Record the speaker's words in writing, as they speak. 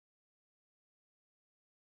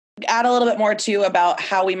add a little bit more too about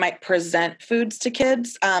how we might present foods to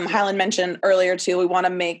kids. Highland mentioned earlier too, we want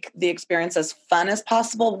to make the experience as fun as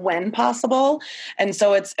possible when possible. And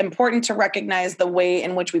so it's important to recognize the way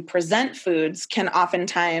in which we present foods can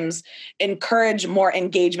oftentimes encourage more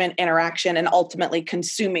engagement, interaction, and ultimately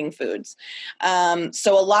consuming foods.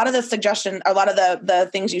 So a lot of the the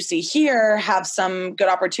things you see here have some good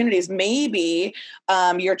opportunities. Maybe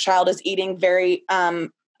your child is eating very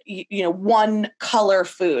one color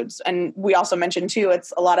foods. And we also mentioned too,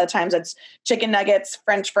 it's a lot of times it's chicken nuggets,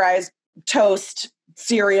 French fries, toast,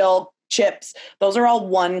 cereal, chips. Those are all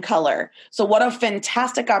one color. So what a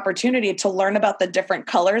fantastic opportunity to learn about the different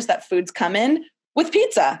colors that foods come in with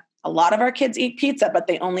pizza. A lot of our kids eat pizza, but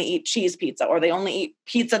they only eat cheese pizza, or they only eat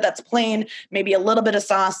pizza that's plain, maybe a little bit of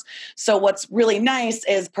sauce. So what's really nice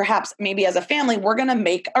is perhaps maybe as a family, we're going to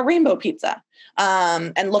make a rainbow pizza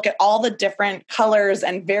and look at all the different colors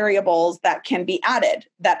and variables that can be added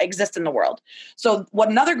that exist in the world. So what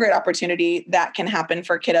another great opportunity that can happen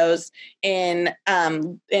for kiddos in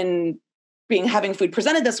having food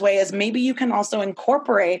presented this way is maybe you can also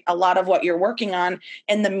incorporate a lot of what you're working on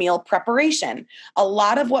in the meal preparation. A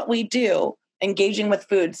lot of what we do, engaging with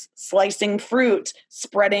foods, slicing fruit,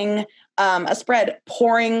 spreading a spread,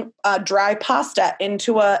 pouring dry pasta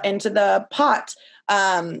into the pot,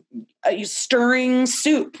 stirring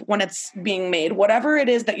soup when it's being made, whatever it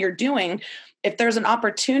is that you're doing. If there's an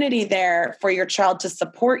opportunity there for your child to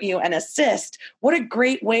support you and assist, what a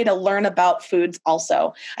great way to learn about foods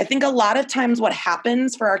also. I think a lot of times what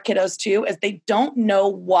happens for our kiddos too is they don't know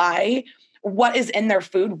what is in their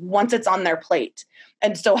food once it's on their plate.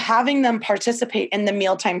 And so having them participate in the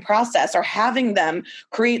mealtime process or having them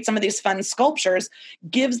create some of these fun sculptures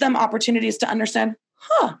gives them opportunities to understand,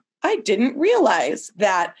 I didn't realize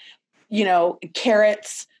that,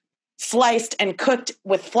 carrots sliced and cooked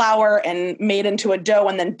with flour and made into a dough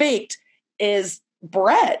and then baked is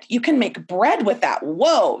bread. You can make bread with that.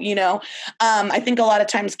 Whoa. I think a lot of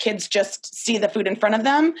times kids just see the food in front of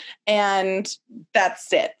them and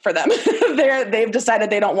that's it for them. They've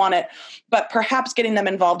decided they don't want it, but perhaps getting them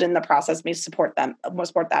involved in the process may support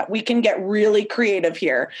that. We can get really creative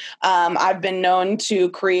here. I've been known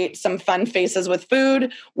to create some fun faces with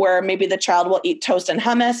food where maybe the child will eat toast and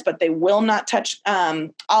hummus, but they will not touch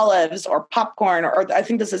olives or popcorn, or I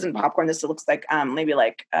think this isn't popcorn. This looks like maybe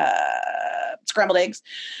like scrambled eggs,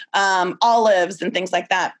 olives and things like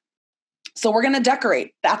that. So we're going to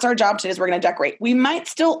decorate. That's our job today, is we're going to decorate. We might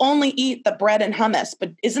still only eat the bread and hummus,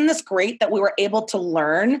 but isn't this great that we were able to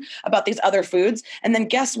learn about these other foods? And then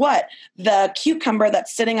guess what? The cucumber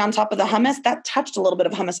that's sitting on top of the hummus, that touched a little bit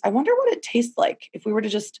of hummus. I wonder what it tastes like if we were to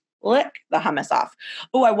just lick the hummus off.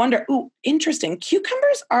 Interesting.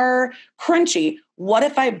 Cucumbers are crunchy. What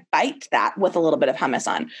if I bite that with a little bit of hummus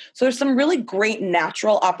on? So there's some really great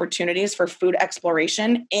natural opportunities for food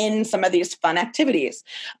exploration in some of these fun activities.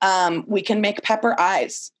 We can make pepper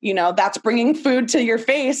eyes. That's bringing food to your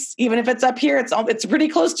face. Even if it's up here, it's pretty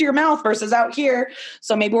close to your mouth versus out here.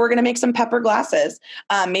 So maybe we're going to make some pepper glasses.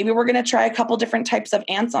 Maybe we're going to try a couple different types of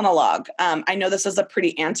ants on a log. I know this is a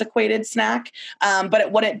pretty antiquated snack,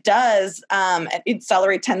 but what it does,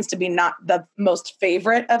 celery tends to be not the most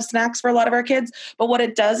favorite of snacks for a lot of our kids. But what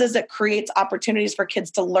it does is it creates opportunities for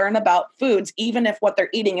kids to learn about foods, even if what they're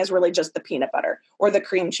eating is really just the peanut butter or the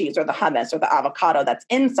cream cheese or the hummus or the avocado that's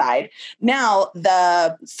inside. Now,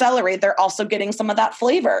 the celery, they're also getting some of that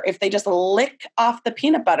flavor. If they just lick off the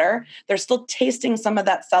peanut butter, they're still tasting some of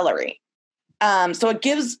that celery. So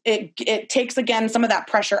it takes, again, some of that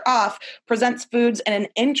pressure off, presents foods in an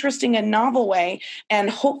interesting and novel way, and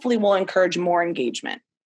hopefully will encourage more engagement.